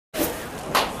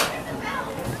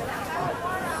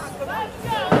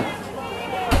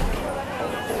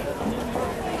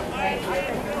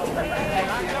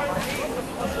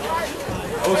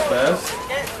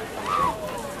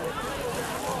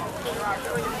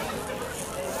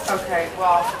Okay,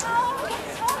 well.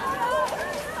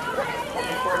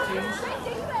 14.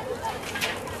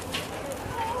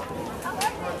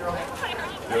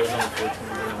 There's only 14.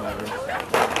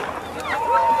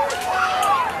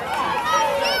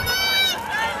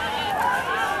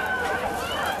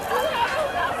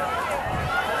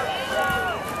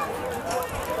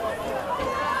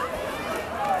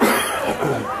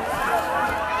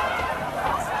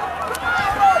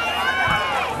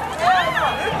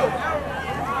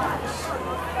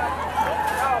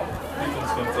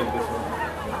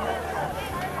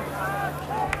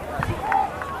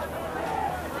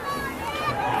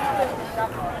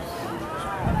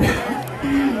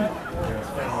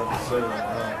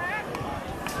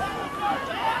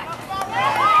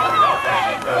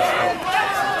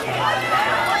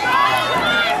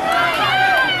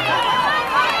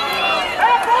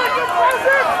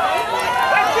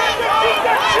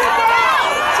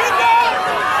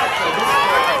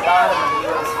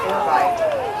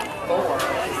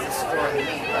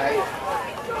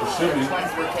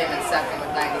 Twinsburg came in second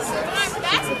with 96.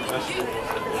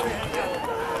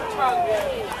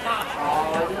 All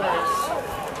yours.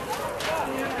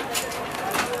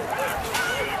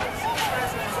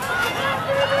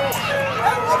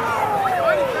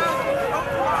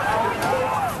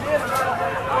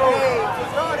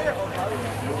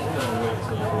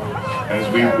 As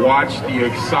we watch the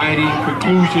exciting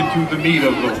conclusion to the meet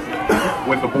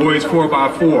with the boys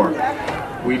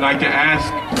 4x4, we'd like to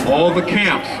ask all the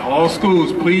camps, all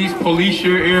schools, please police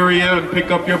your area and pick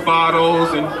up your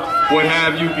bottles and what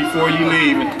have you before you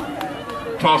leave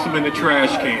and toss them in the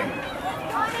trash can.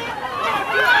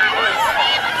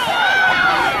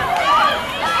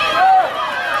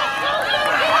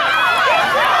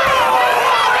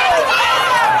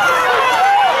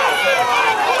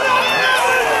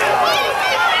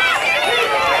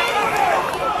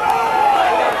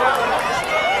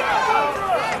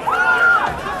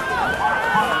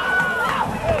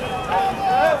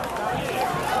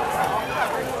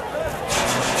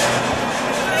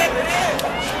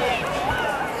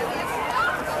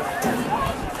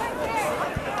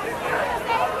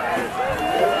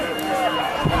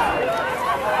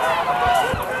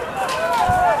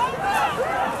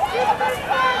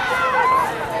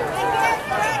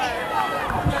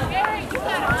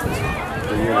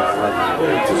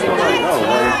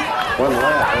 One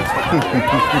lap.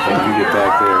 And you get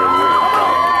back there and you're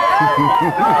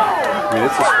I mean,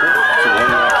 it's a sport. It's a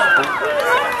one-lap sport.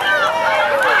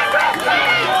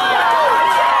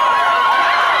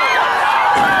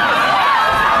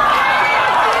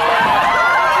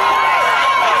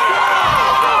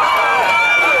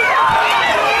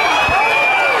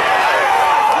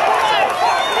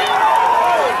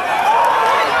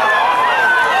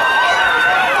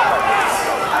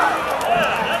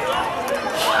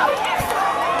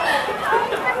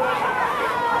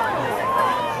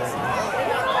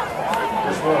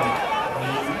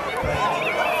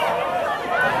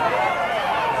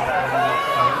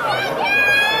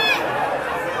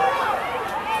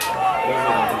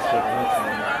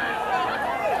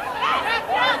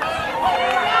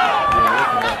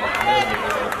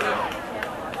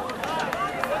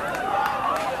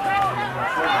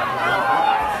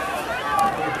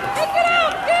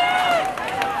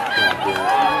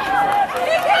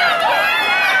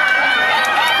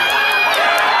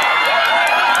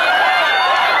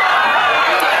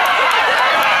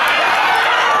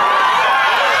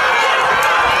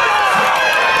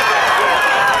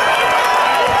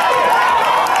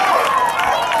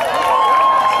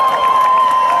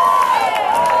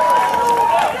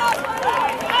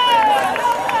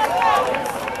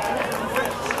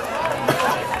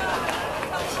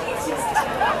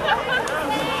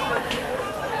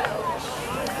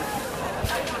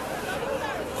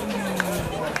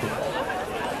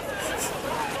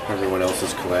 Everyone else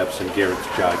is collapsing. Garrett's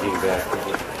jogging back.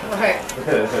 Right.